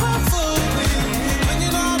love won't fool me. When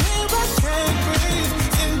you're not here, I can't breathe.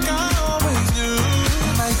 Think I always knew.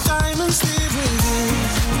 My diamonds leave with you.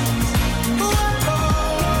 Ooh, oh, oh.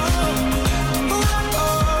 Ooh, oh,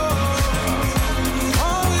 oh.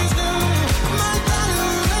 Always knew. My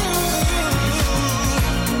diamonds leave with you.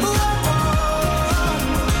 Ooh, oh, oh.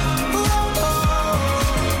 Ooh, oh, oh.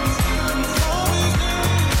 Always knew.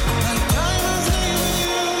 My diamonds leave with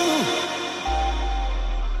you.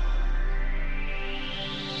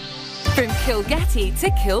 From Kilgetty to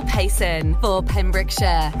Kilpayson for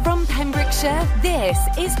Pembrokeshire. From Pembrokeshire, this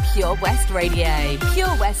is Pure West Radio.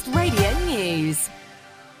 Pure West Radio News.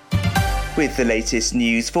 With the latest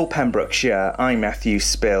news for Pembrokeshire, I'm Matthew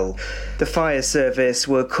Spill. The fire service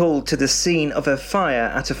were called to the scene of a fire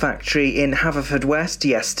at a factory in Haverfordwest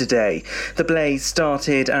yesterday. The blaze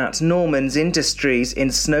started at Norman's Industries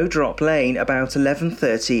in Snowdrop Lane about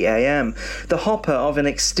 11:30 a.m. The hopper of an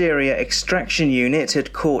exterior extraction unit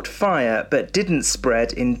had caught fire but didn't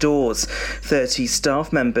spread indoors. 30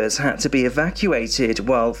 staff members had to be evacuated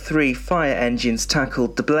while 3 fire engines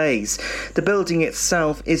tackled the blaze. The building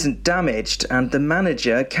itself isn't damaged, and the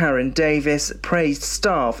manager, Karen Davis, praised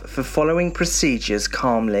staff for following procedures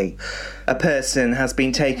calmly. A person has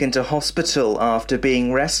been taken to hospital after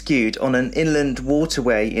being rescued on an inland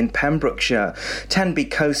waterway in Pembrokeshire. Tenby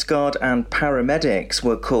Coast Guard and paramedics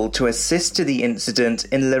were called to assist to the incident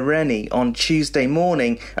in Loreni on Tuesday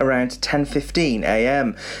morning around 10:15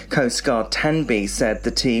 a.m. Coast Guard Tenby said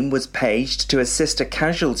the team was paged to assist a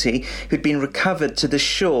casualty who'd been recovered to the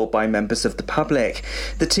shore by members of the public.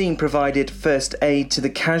 The team provided first aid to the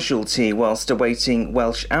casualty whilst awaiting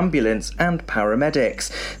Welsh ambulance and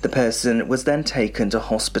paramedics. The person was then taken to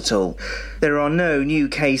hospital. There are no new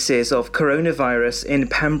cases of coronavirus in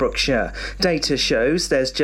Pembrokeshire. Data shows there's just